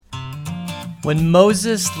When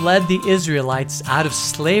Moses led the Israelites out of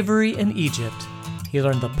slavery in Egypt, he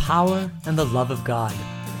learned the power and the love of God.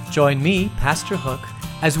 Join me, Pastor Hook,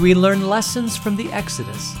 as we learn lessons from the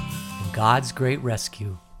Exodus and God's great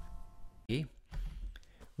rescue.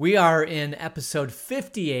 We are in episode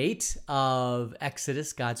 58 of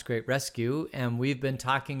Exodus, God's Great Rescue, and we've been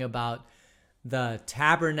talking about the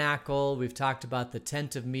tabernacle, we've talked about the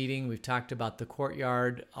tent of meeting, we've talked about the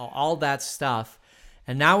courtyard, all that stuff.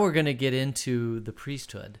 And now we're going to get into the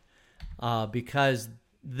priesthood because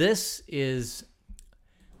this is,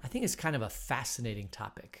 I think it's kind of a fascinating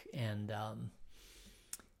topic. And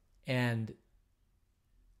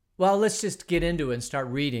well, let's just get into it and start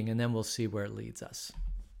reading, and then we'll see where it leads us.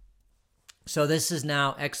 So this is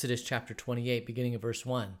now Exodus chapter 28, beginning of verse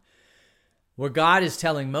 1, where God is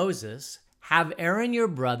telling Moses, "Have Aaron your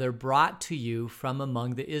brother brought to you from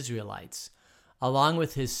among the Israelites, along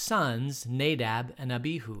with his sons Nadab and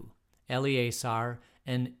Abihu, Eleazar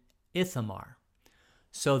and Ithamar,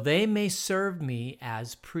 so they may serve me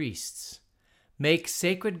as priests. Make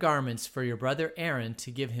sacred garments for your brother Aaron to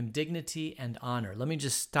give him dignity and honor." Let me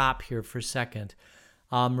just stop here for a second.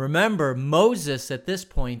 Remember, Moses at this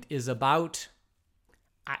point is about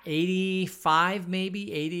 85,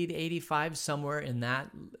 maybe 80 to 85, somewhere in that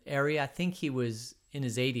area. I think he was in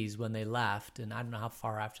his 80s when they left, and I don't know how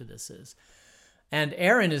far after this is. And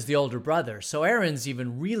Aaron is the older brother, so Aaron's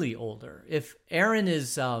even really older. If Aaron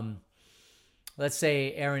is, let's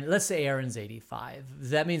say Aaron's 85,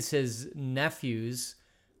 that means his nephews,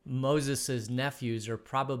 Moses' nephews, are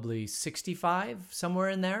probably 65, somewhere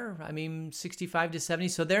in there. 65 to 70.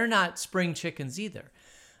 So they're not spring chickens either.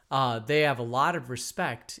 They have a lot of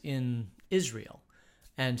respect in Israel.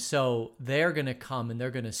 And so they're going to come and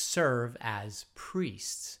they're going to serve as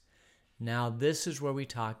priests. Now, this is where we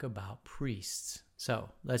talk about priests.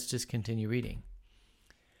 So let's just continue reading.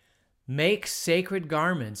 "Make sacred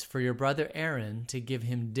garments for your brother Aaron to give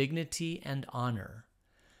him dignity and honor.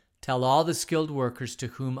 Tell all the skilled workers to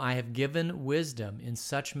whom I have given wisdom in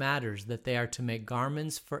such matters that they are to make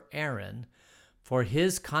garments for Aaron for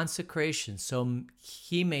his consecration, so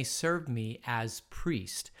he may serve me as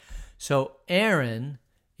priest." So Aaron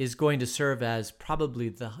is going to serve as probably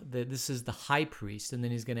this is the high priest, and then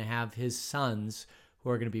he's going to have his sons who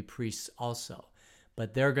are going to be priests also.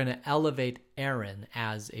 But they're going to elevate Aaron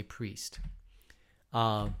as a priest.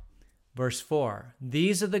 Verse 4,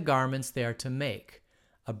 "These are the garments they are to make: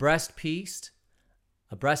 a breastpiece,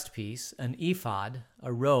 an ephod,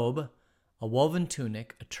 a robe, a woven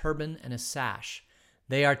tunic, a turban, and a sash.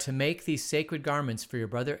 They are to make these sacred garments for your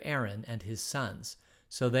brother Aaron and his sons,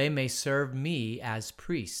 so they may serve me as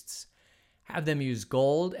priests. Have them use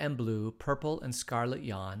gold and blue, purple and scarlet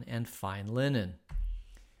yarn, and fine linen."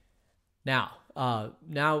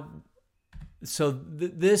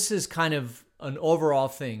 This is kind of an overall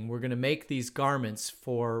thing. We're going to make these garments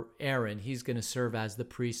for Aaron. He's going to serve as the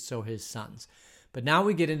priest, so his sons. But now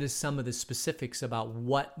we get into some of the specifics about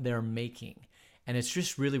what they're making. And it's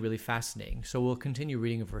just really, really fascinating. So we'll continue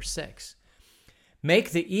reading verse 6.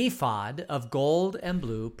 "Make the ephod of gold and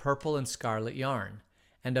blue, purple and scarlet yarn,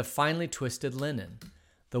 and of finely twisted linen,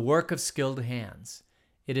 the work of skilled hands.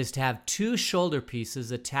 It is to have 2 shoulder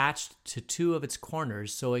pieces attached to 2 of its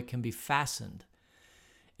corners so it can be fastened.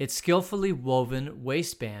 Its skillfully woven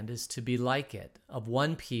waistband is to be like it, of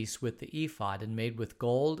one piece with the ephod, and made with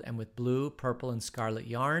gold and with blue, purple, and scarlet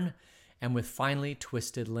yarn, and with finely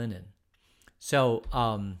twisted linen." So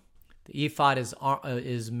the ephod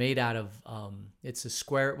is made out of, it's a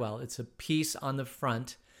square, it's a piece on the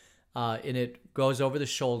front, and it goes over the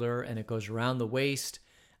shoulder, and it goes around the waist,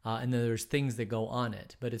 and then there's things that go on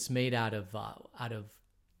it. But it's made out of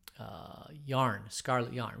yarn,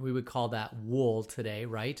 scarlet yarn. We would call that wool today,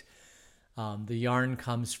 right? The yarn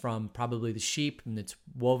comes from probably the sheep, and it's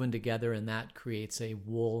woven together, and that creates a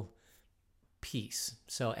wool piece.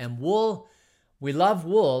 So, and wool, we love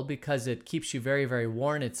wool because it keeps you very, very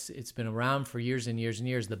warm. It's been around for years and years and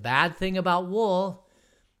years. The bad thing about wool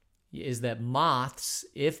is that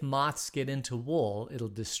if moths get into wool, it'll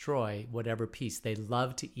destroy whatever piece. They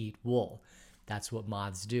love to eat wool. That's what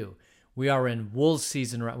moths do. We are in wool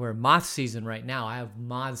season, we're in moth season right now. I have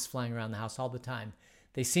moths flying around the house all the time.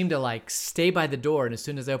 They seem to stay by the door, and as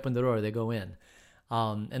soon as I open the door, they go in.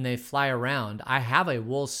 And they fly around. I have a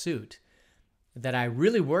wool suit that I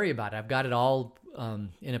really worry about. I've got it all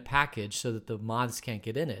in a package so that the moths can't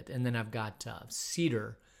get in it. And then I've got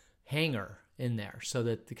cedar hanger in there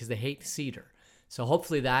because they hate cedar. So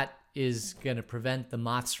hopefully that is going to prevent the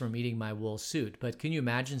moths from eating my wool suit. But can you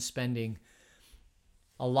imagine spending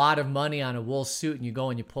a lot of money on a wool suit and you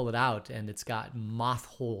go and you pull it out and it's got moth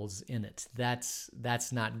holes in it? That's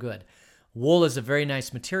not good. Wool is a very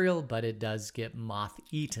nice material, but it does get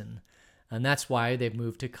moth-eaten. And that's why they've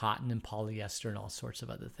moved to cotton and polyester and all sorts of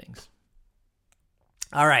other things.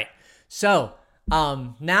 All right, so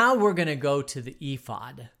now we're going to go to the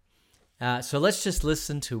ephod. So let's just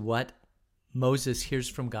listen to what Moses hears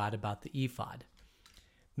from God about the ephod.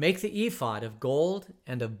 Make the ephod of gold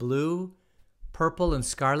and of blue, purple, and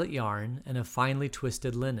scarlet yarn, and of finely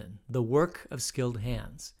twisted linen, the work of skilled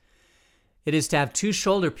hands. It is to have 2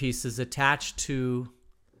 shoulder pieces attached to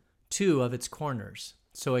 2 of its corners,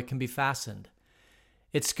 so it can be fastened.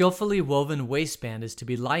 Its skillfully woven waistband is to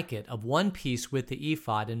be like it, of 1 piece with the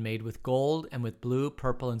ephod and made with gold and with blue,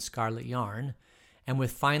 purple, and scarlet yarn, and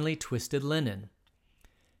with finely twisted linen.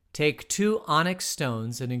 Take 2 onyx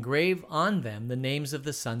stones and engrave on them the names of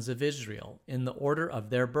the sons of Israel in the order of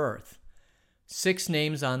their birth, 6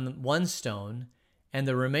 names on 1 stone, and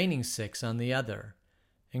the remaining 6 on the other.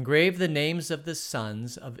 Engrave the names of the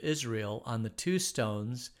sons of Israel on the 2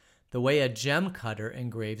 stones, the way a gem cutter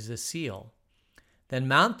engraves a seal. Then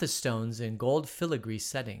mount the stones in gold filigree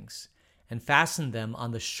settings, and fasten them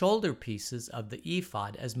on the shoulder pieces of the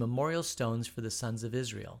ephod as memorial stones for the sons of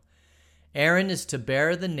Israel. Aaron is to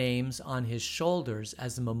bear the names on his shoulders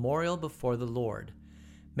as a memorial before the Lord.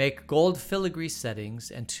 Make gold filigree settings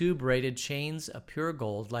and 2 braided chains of pure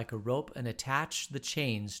gold like a rope, and attach the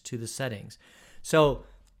chains to the settings. So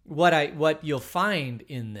what you'll find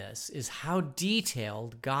in this is how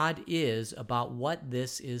detailed God is about what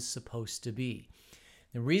this is supposed to be.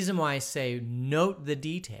 The reason why I say note the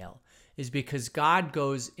detail is because God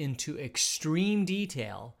goes into extreme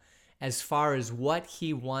detail as far as what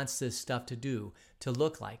he wants this stuff to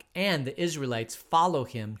look like. And the Israelites follow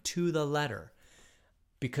him to the letter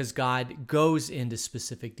because God goes into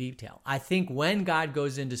specific detail. I think when God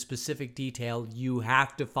goes into specific detail, you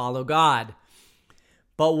have to follow God.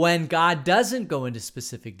 But when God doesn't go into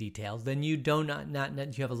specific details, then you you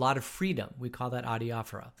have a lot of freedom. We call that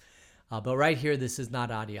adiaphora. But right here, this is not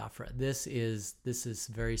adiaphora. This is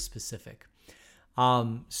very specific.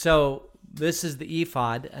 So this is the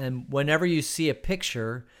ephod, and whenever you see a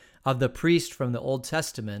picture of the priest from the Old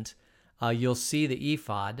Testament, you'll see the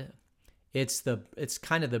ephod. It's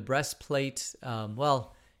kind of the breastplate.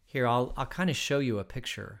 Here I'll kind of show you a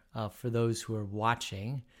picture for those who are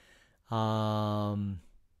watching.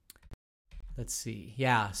 Let's see.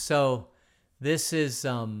 Yeah. So this is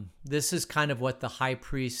kind of what the high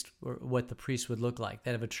priest or what the priest would look like.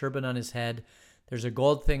 They have a turban on his head. There's a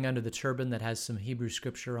gold thing under the turban that has some Hebrew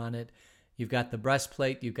scripture on it. You've got the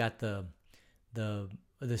breastplate. You've got the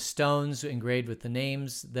stones engraved with the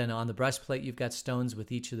names. Then on the breastplate, you've got stones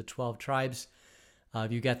with each of the 12 tribes.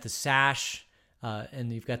 You've got the sash,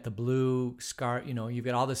 and you've got the blue scarf. You've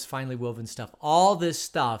got all this finely woven stuff. All this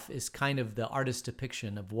stuff is kind of the artist's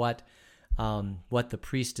depiction of what the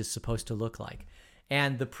priest is supposed to look like,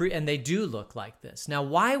 and they do look like this. Now,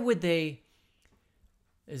 why would they?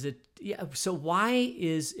 So why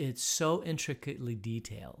is it so intricately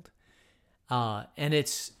detailed? And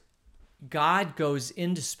it's God goes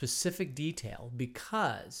into specific detail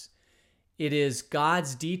because it is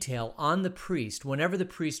God's detail on the priest. Whenever the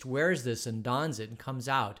priest wears this and dons it and comes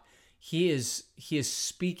out, he is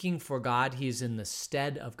speaking for God. He is in the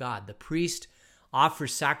stead of God. The priest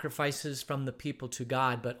offers sacrifices from the people to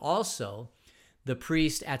God, but also the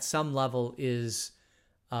priest at some level is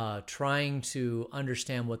trying to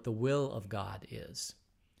understand what the will of God is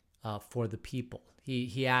for the people.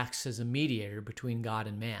 He acts as a mediator between God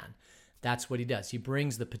and man. That's what he does. He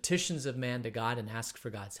brings the petitions of man to God and asks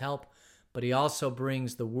for God's help, but he also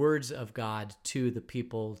brings the words of God to the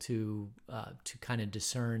people to kind of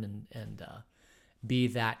discern and be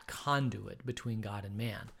that conduit between God and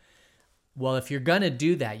man. Well, if you're going to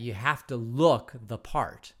do that, you have to look the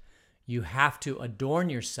part. You have to adorn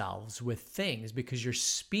yourselves with things because you're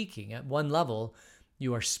speaking. At one level,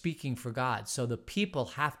 you are speaking for God. So the people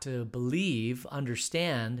have to believe,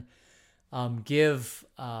 understand, give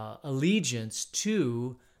allegiance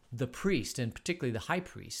to the priest, and particularly the high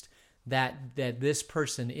priest, that this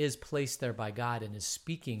person is placed there by God and is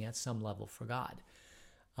speaking at some level for God.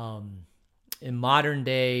 In modern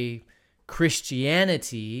day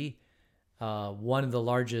Christianity, one of the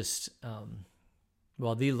largest,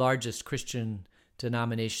 the largest Christian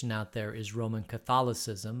denomination out there is Roman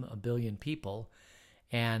Catholicism, 1 billion people.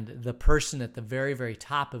 And the person at the very, very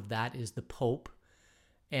top of that is the Pope.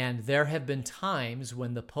 And there have been times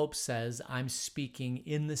when the Pope says, I'm speaking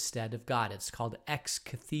in the stead of God. It's called ex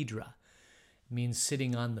cathedra. It means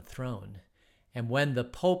sitting on the throne. And when the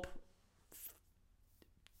Pope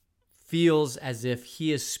feels as if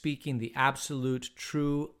he is speaking the absolute,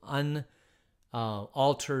 true,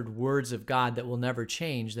 altered words of God that will never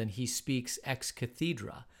change, then he speaks ex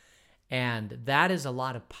cathedra. And that is a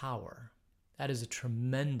lot of power. That is a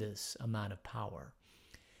tremendous amount of power.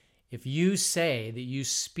 If you say that you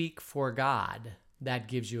speak for God, that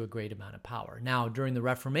gives you a great amount of power. Now, during the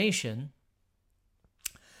Reformation,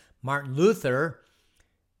 Martin Luther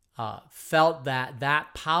felt that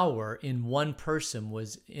that power in one person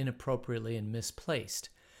was inappropriately and misplaced.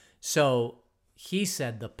 So he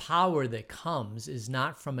said the power that comes is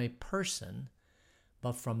not from a person,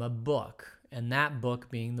 but from a book, and that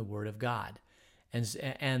book being the Word of God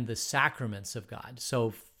and the sacraments of God.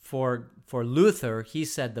 So for Luther, he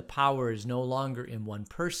said the power is no longer in one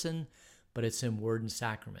person, but it's in word and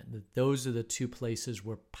sacrament. Those are the two places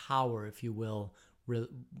where power, if you will,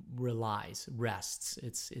 rests.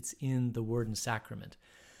 It's in the word and sacrament.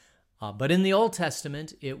 But in the Old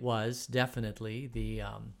Testament, it was definitely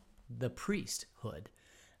the priesthood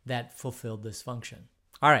that fulfilled this function.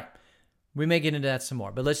 All right, we may get into that some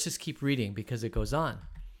more, but let's just keep reading because it goes on.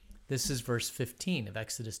 This is verse 15 of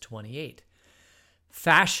Exodus 28.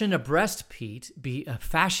 Fashion a breastpiece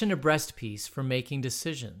for making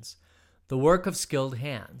decisions, the work of skilled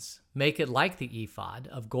hands. Make it like the ephod,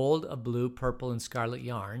 of gold, of blue, purple, and scarlet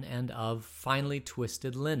yarn, and of finely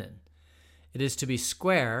twisted linen. It is to be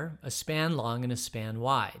square, a span long and a span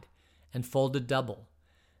wide, and folded double.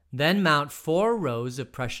 Then mount 4 rows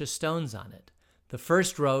of precious stones on it. The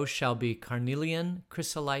first row shall be carnelian,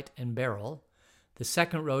 chrysolite, and beryl. The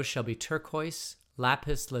second row shall be turquoise,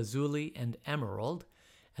 lapis lazuli, and emerald.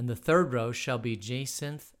 And the third row shall be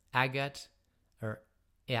jacinth, agate,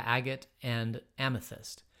 and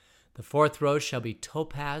amethyst. The fourth row shall be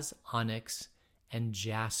topaz, onyx, and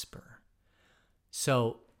jasper.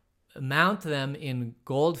 So mount them in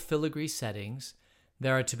gold filigree settings.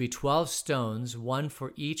 There are to be 12 stones, one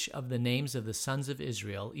for each of the names of the sons of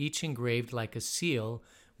Israel, each engraved like a seal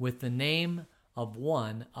with the name of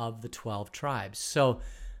one of the 12 tribes. So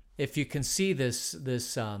if you can see this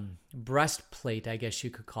breastplate, I guess you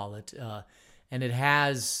could call it, and it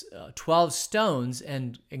has 12 stones,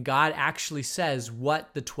 and God actually says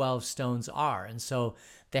what the 12 stones are. And so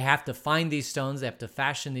they have to find these stones, they have to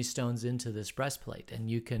fashion these stones into this breastplate, and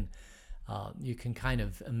you can kind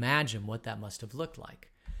of imagine what that must have looked like.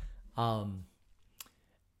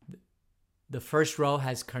 The first row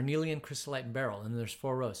has carnelian, chrysolite, and beryl, and there's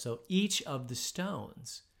 4 rows. So each of the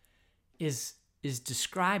stones is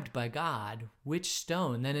described by God, which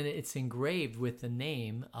stone, then it's engraved with the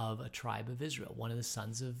name of a tribe of Israel, one of the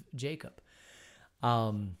sons of Jacob.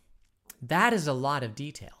 That is a lot of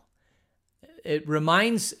detail. It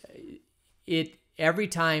reminds it every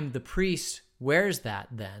time the priest wears that,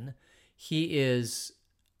 then he is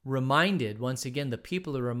reminded, once again, the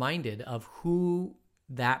people are reminded of who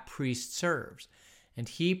that priest serves. And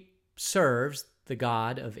he serves the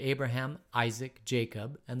God of Abraham, Isaac,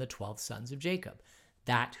 Jacob, and the 12 sons of Jacob.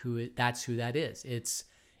 That's who that is.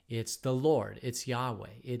 It's the Lord. It's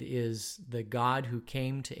Yahweh. It is the God who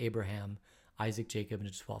came to Abraham, Isaac, Jacob, and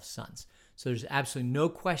his 12 sons. So there's absolutely no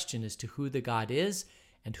question as to who the God is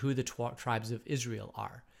and who the tribes of Israel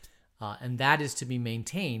are. And that is to be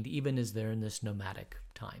maintained even as they're in this nomadic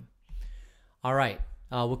time. All right,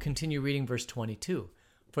 we'll continue reading verse 22.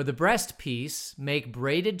 For the breastpiece, make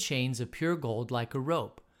braided chains of pure gold like a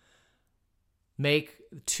rope. Make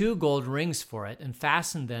 2 gold rings for it and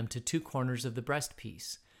fasten them to 2 corners of the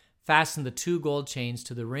breastpiece. Fasten the 2 gold chains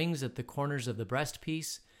to the rings at the corners of the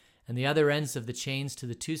breastpiece, and the other ends of the chains to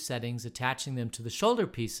the 2 settings, attaching them to the shoulder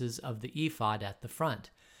pieces of the ephod at the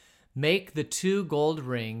front. Make the 2 gold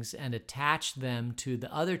rings and attach them to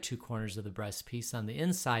the other 2 corners of the breastpiece on the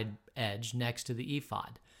inside edge next to the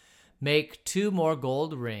ephod. Make 2 more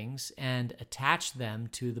gold rings and attach them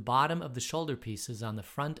to the bottom of the shoulder pieces on the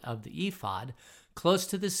front of the ephod, close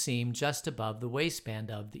to the seam just above the waistband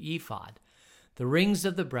of the ephod. The rings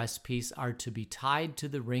of the breastpiece are to be tied to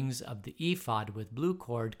the rings of the ephod with blue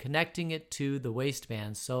cord, connecting it to the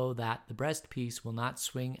waistband so that the breastpiece will not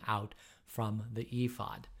swing out from the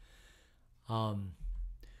ephod.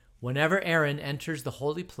 Whenever Aaron enters the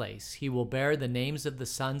holy place, he will bear the names of the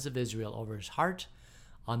sons of Israel over his heart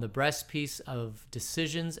on the breastpiece of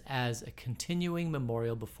decisions as a continuing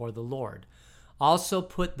memorial before the Lord. Also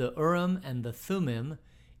put the Urim and the Thummim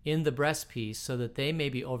in the breastpiece so that they may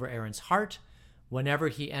be over Aaron's heart whenever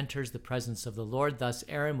he enters the presence of the Lord. Thus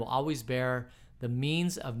Aaron will always bear the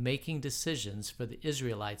means of making decisions for the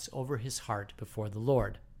Israelites over his heart before the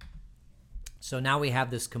Lord. So now we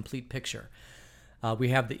have this complete picture. We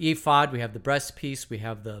have the ephod, we have the breastpiece, we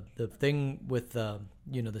have the thing with the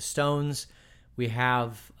stones. We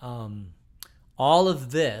have all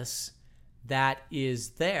of this that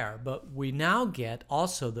is there. But we now get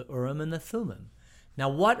also the Urim and the Thummim. Now,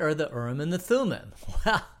 what are the Urim and the Thummim?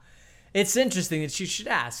 Well, it's interesting that you should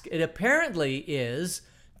ask. It apparently is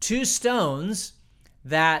two stones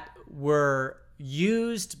that were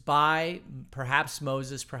used by perhaps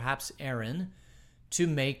Moses, perhaps Aaron, to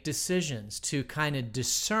make decisions, to kind of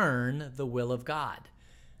discern the will of God.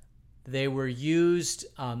 They were used,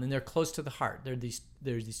 and they're close to the heart. There's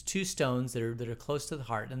these two stones that are close to the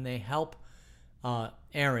heart, and they help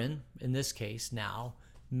Aaron, in this case now,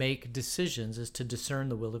 make decisions as to discern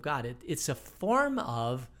the will of God. It's a form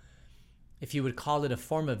of, if you would call it a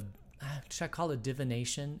form of, should I call it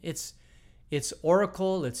divination? It's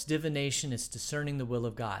oracle, it's divination, it's discerning the will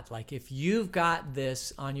of God. Like if you've got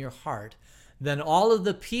this on your heart, then all of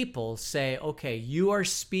the people say, okay, you are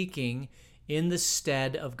speaking in the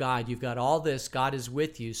stead of God. You've got all this, God is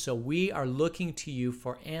with you, so we are looking to you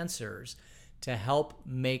for answers to help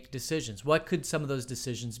make decisions. What could some of those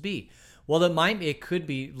decisions be? Well, it could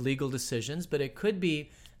be legal decisions, but it could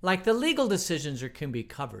be like the legal decisions can be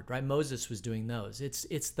covered, right? Moses was doing those.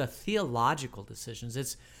 It's the theological decisions.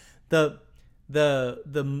 It's the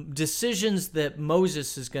decisions that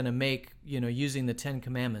Moses is going to make, using the Ten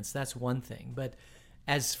Commandments. That's one thing. But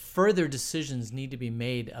as further decisions need to be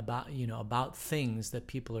made about things that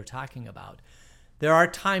people are talking about, there are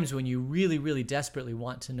times when you really, really desperately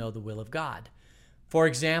want to know the will of God. For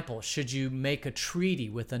example, should you make a treaty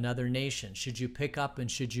with another nation? Should you pick up and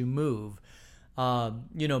should you move?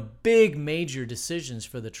 Big major decisions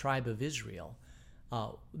for the tribe of Israel.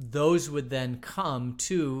 Those would then come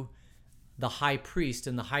to the high priest,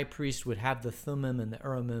 and the high priest would have the Thummim and the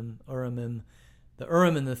Urim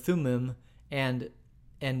and the Thummim, and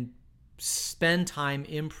spend time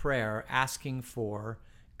in prayer asking for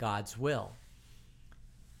God's will.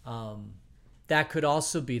 That could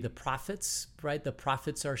also be the prophets, right? The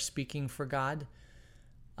prophets are speaking for God.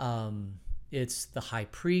 It's the high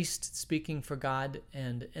priest speaking for God.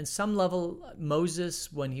 And in some level,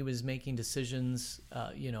 Moses, when he was making decisions,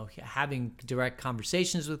 having direct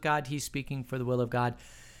conversations with God, he's speaking for the will of God.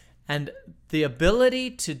 And the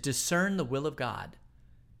ability to discern the will of God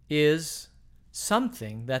is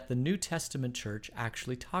something that the New Testament church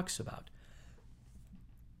actually talks about.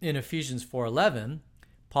 In Ephesians 4:11,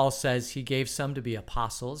 Paul says he gave some to be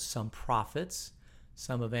apostles, some prophets,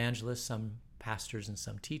 some evangelists, some pastors, and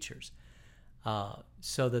some teachers,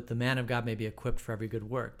 so that the man of God may be equipped for every good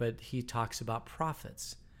work. But he talks about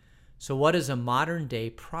prophets. So what is a modern day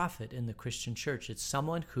prophet in the Christian church? It's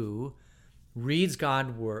someone who reads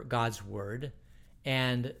God's word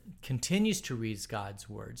and continues to read God's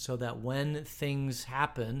word so that when things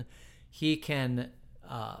happen, he can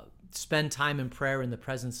spend time in prayer in the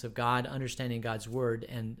presence of God, understanding God's word,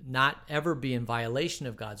 and not ever be in violation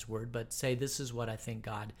of God's word, but say, this is what I think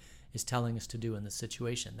God is telling us to do in this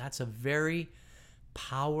situation. That's a very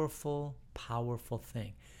powerful, powerful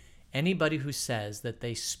thing. Anybody who says that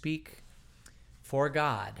they speak for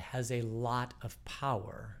God has a lot of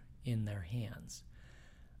power in their hands.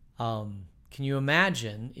 Can you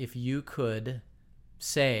imagine if you could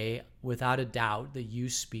say without a doubt that you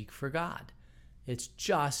speak for God? It's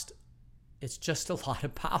just a lot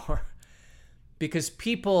of power, because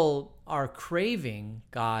people are craving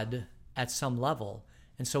God at some level.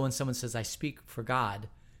 And so when someone says, I speak for God,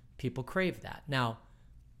 people crave that. Now,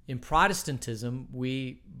 in Protestantism,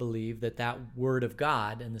 we believe that word of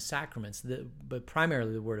God and the sacraments, but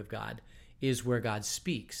primarily the word of God, is where God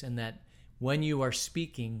speaks, and that when you are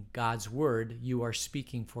speaking God's word, you are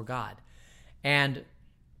speaking for God. And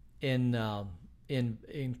in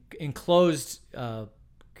closed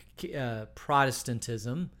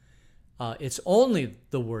Protestantism, it's only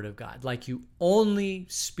the word of God. Like, you only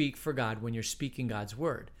speak for God when you're speaking God's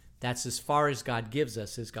word. That's as far as God gives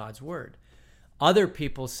us is God's word. Other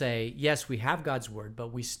people say, yes, we have God's word,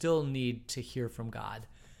 but we still need to hear from God.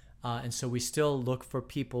 And so we still look for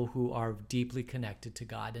people who are deeply connected to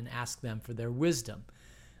God and ask them for their wisdom.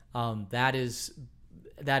 That is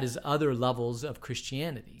other levels of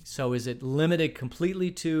Christianity. So is it limited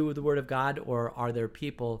completely to the word of God, or are there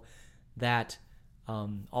people that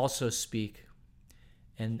also speak?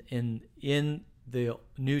 And in the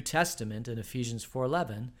New Testament, in Ephesians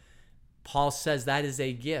 4:11, Paul says that is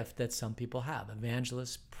a gift that some people have.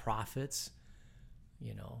 Evangelists, prophets,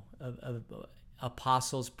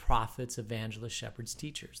 apostles, prophets, evangelists, shepherds,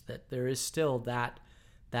 teachers. That there is still that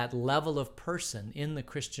level of person in the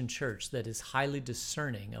Christian church that is highly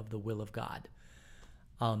discerning of the will of God.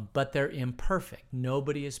 But they're imperfect.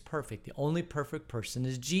 Nobody is perfect. The only perfect person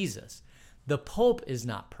is Jesus. The Pope is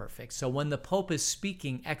not perfect. So when the Pope is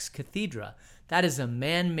speaking ex cathedra, that is a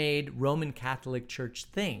man-made Roman Catholic Church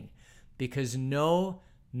thing, because no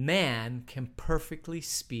man can perfectly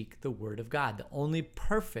speak the word of God. The only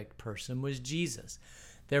perfect person was Jesus.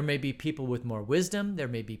 There may be people with more wisdom. There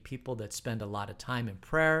may be people that spend a lot of time in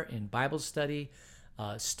prayer, in Bible study,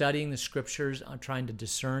 studying the scriptures, trying to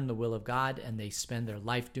discern the will of God, and they spend their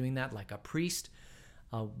life doing that like a priest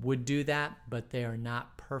would do that, but they are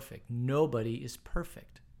not perfect. Nobody is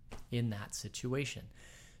perfect in that situation.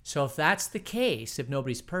 So if that's the case, if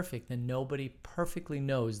nobody's perfect, then nobody perfectly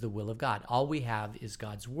knows the will of God. All we have is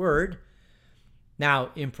God's word. Now,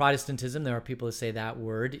 in Protestantism, there are people who say that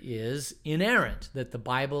word is inerrant, that the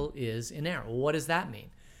Bible is inerrant. Well, what does that mean?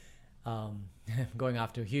 I'm going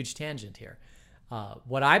off to a huge tangent here.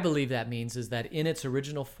 What I believe that means is that in its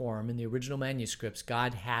original form, in the original manuscripts,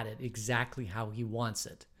 God had it exactly how he wants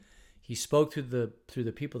it. He spoke through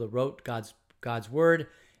the people that wrote God's word,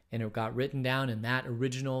 and it got written down, and that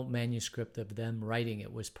original manuscript of them writing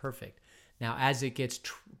it was perfect. Now, as it gets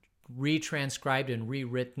retranscribed and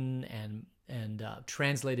rewritten and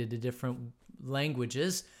translated to different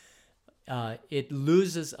languages, it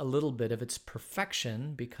loses a little bit of its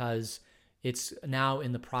perfection because it's now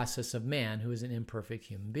in the process of man, who is an imperfect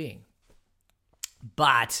human being.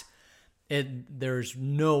 But there's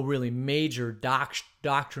no really major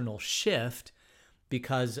doctrinal shift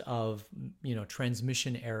because of,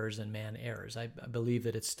 transmission errors and man errors. I believe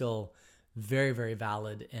that it's still very, very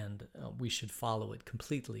valid, and we should follow it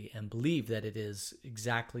completely and believe that it is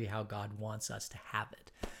exactly how God wants us to have it.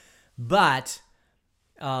 But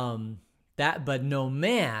no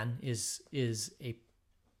man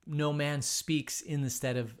speaks in the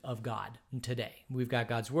stead of God today. We've got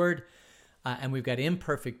God's word, and we've got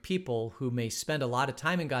imperfect people who may spend a lot of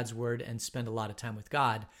time in God's word and spend a lot of time with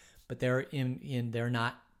God, but they're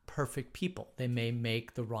not perfect people. They may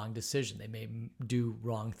make the wrong decision. They may do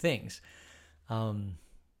wrong things.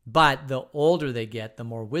 But the older they get, the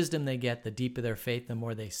more wisdom they get, the deeper their faith, the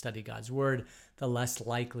more they study God's word, the less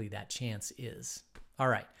likely that chance is. All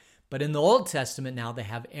right. But in the Old Testament now they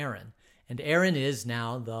have Aaron. And Aaron is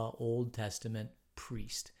now the Old Testament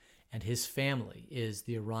priest. And his family is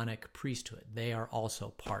the Aaronic priesthood. They are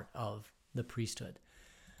also part of the priesthood.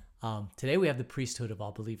 Today we have the priesthood of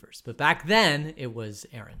all believers. But back then it was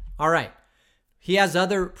Aaron. All right. He has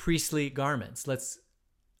other priestly garments. Let's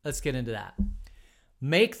get into that.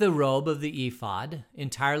 Make the robe of the ephod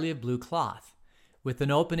entirely of blue cloth, with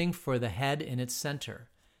an opening for the head in its center.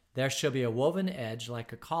 There shall be a woven edge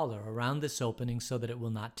like a collar around this opening so that it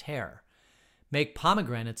will not tear. Make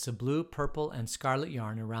pomegranates of blue, purple, and scarlet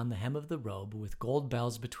yarn around the hem of the robe with gold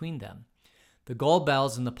bells between them. The gold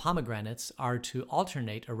bells and the pomegranates are to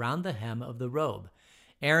alternate around the hem of the robe.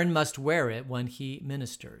 Aaron must wear it when he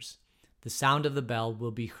ministers. The sound of the bell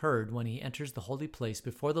will be heard when he enters the holy place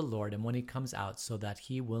before the Lord and when he comes out, so that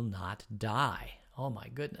he will not die. Oh my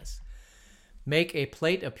goodness. Make a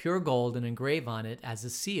plate of pure gold and engrave on it as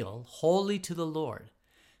a seal, holy to the Lord.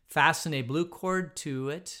 Fasten a blue cord to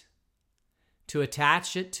it to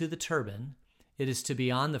attach it to the turban. It is to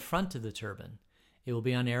be on the front of the turban. It will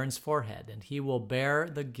be on Aaron's forehead, and he will bear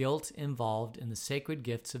the guilt involved in the sacred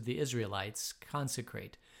gifts of the Israelites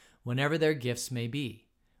consecrate, whatever their gifts may be.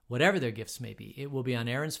 It will be on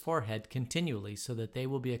Aaron's forehead continually, so that they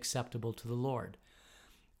will be acceptable to the Lord.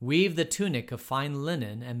 Weave the tunic of fine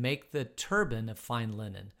linen and make the turban of fine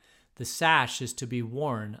linen. The sash is to be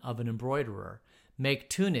worn of an embroiderer. Make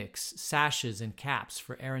tunics, sashes, and caps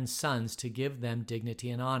for Aaron's sons to give them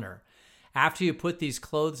dignity and honor. After you put these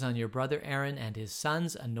clothes on your brother Aaron and his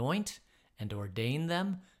sons, anoint and ordain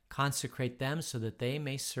them, consecrate them so that they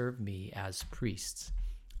may serve me as priests.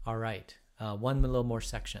 All right, one little more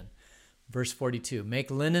section. Verse 42, make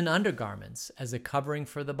linen undergarments as a covering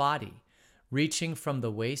for the body, reaching from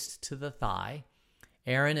the waist to the thigh.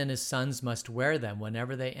 Aaron and his sons must wear them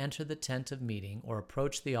whenever they enter the tent of meeting or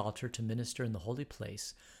approach the altar to minister in the holy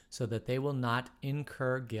place, so that they will not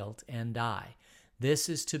incur guilt and die. This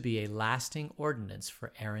is to be a lasting ordinance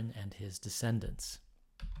for Aaron and his descendants.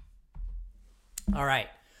 All right,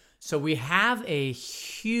 so we have a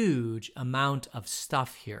huge amount of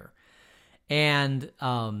stuff here. And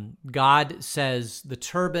God says the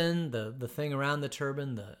turban, the thing around the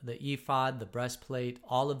turban, the ephod, the breastplate,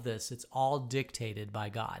 all of this, it's all dictated by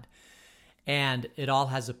God. And it all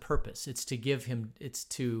has a purpose. It's to give him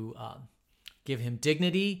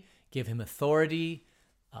dignity, give him authority,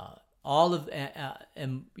 all of,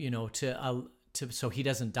 so he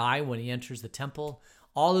doesn't die when he enters the temple.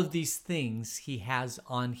 All of these things he has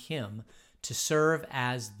on him to serve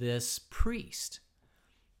as this priest.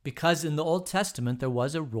 Because in the Old Testament, there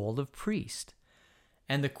was a role of priest.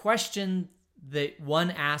 And the question that one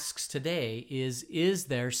asks today is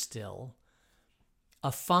there still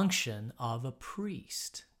a function of a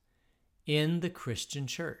priest in the Christian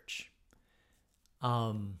church?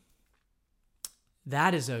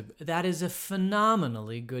 That is a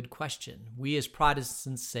phenomenally good question. We as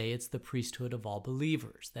Protestants say it's the priesthood of all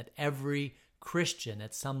believers, that every Christian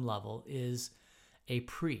at some level is a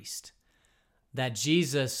priest, that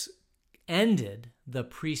Jesus ended the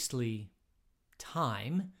priestly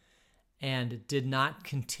time and did not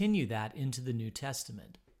continue that into the New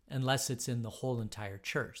Testament unless it's in the whole entire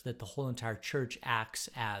church, that the whole entire church acts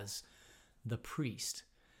as the priest.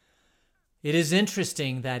 It is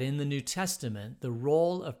interesting that in the New Testament, the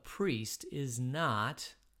role of priest is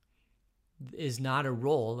not a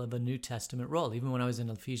role of a New Testament role. Even when I was in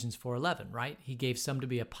Ephesians 4:11, right? He gave some to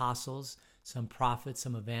be apostles, some prophets,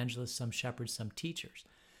 some evangelists, some shepherds, some teachers.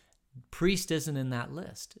 Priest isn't in that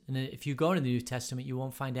list. And if you go to the New Testament, you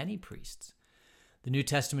won't find any priests. The New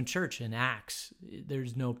Testament church in Acts,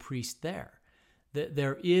 there's no priest there.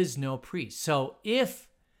 There is no priest. So if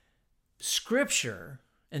Scripture,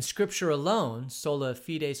 and Scripture alone, sola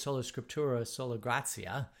fide, sola scriptura, sola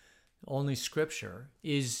gratia, only Scripture,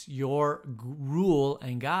 is your rule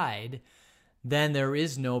and guide, then there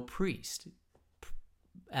is no priest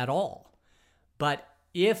at all. But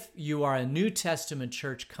if you are a New Testament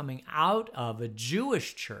church coming out of a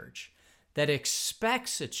Jewish church that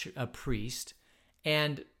expects a priest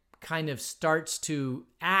and kind of starts to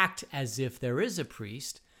act as if there is a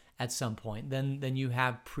priest at some point, then you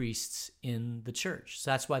have priests in the church.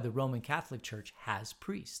 So that's why the Roman Catholic Church has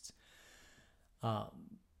priests,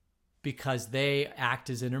 because they act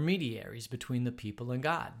as intermediaries between the people and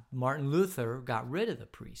God. Martin Luther got rid of the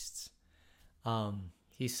priests.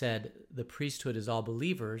 He said the priesthood is all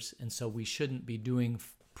believers, and so we shouldn't be doing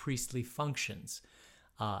priestly functions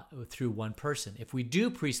through one person. If we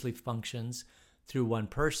do priestly functions through one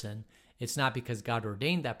person, it's not because God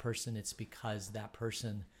ordained that person, it's because that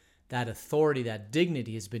person, that authority, that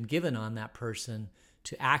dignity has been given on that person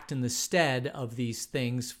to act in the stead of these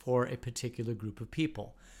things for a particular group of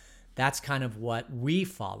people. That's kind of what we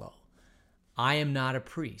follow. I am not a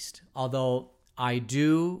priest, although I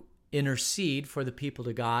do intercede for the people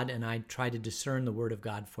to God, and I try to discern the word of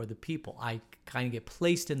God for the people. I kind of get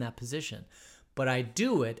placed in that position, but I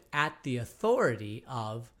do it at the authority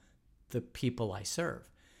of the people I serve.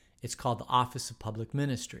 It's called the Office of Public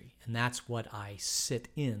Ministry, and that's what I sit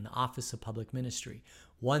in, the Office of Public Ministry.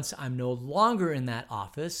 Once I'm no longer in that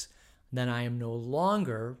office, then I am no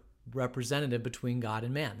longer representative between God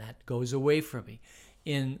and man. That goes away from me.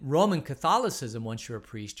 In Roman Catholicism, once you're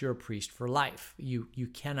a priest for life. You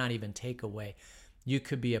cannot even take away. You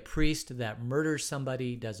could be a priest that murders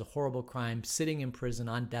somebody, does a horrible crime, sitting in prison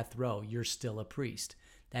on death row. You're still a priest.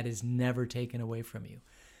 That is never taken away from you.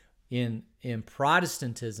 In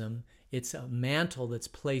Protestantism, it's a mantle that's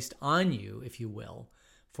placed on you, if you will,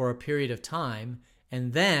 for a period of time,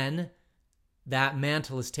 and then that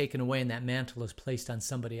mantle is taken away and that mantle is placed on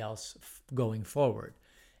somebody else going forward.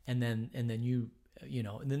 And then and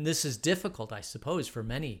then this is difficult, I suppose, for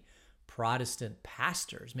many Protestant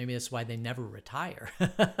pastors. Maybe that's why they never retire,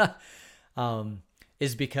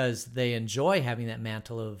 is because they enjoy having that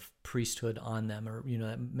mantle of priesthood on them, or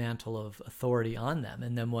that mantle of authority on them.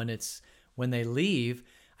 And then when they leave,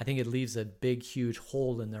 I think it leaves a big, huge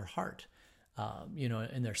hole in their heart,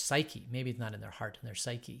 in their psyche. Maybe it's not in their heart, in their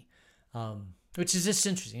psyche, which is just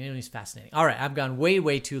interesting. It's fascinating. All right, I've gone way,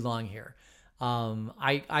 way too long here.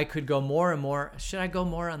 I could go more and more. Should I go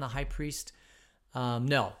more on the high priest?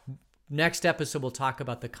 No. Next episode, we'll talk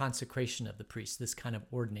about the consecration of the priest, this kind of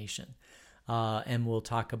ordination. And we'll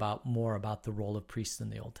talk more about the role of priests in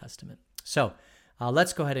the Old Testament. So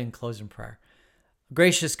let's go ahead and close in prayer.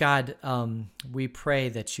 Gracious God, we pray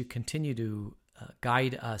that you continue to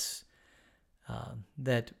guide us,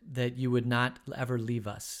 that you would not ever leave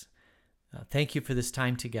us. Thank you for this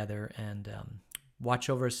time together, and watch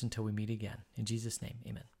over us until we meet again. In Jesus' name,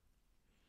 amen.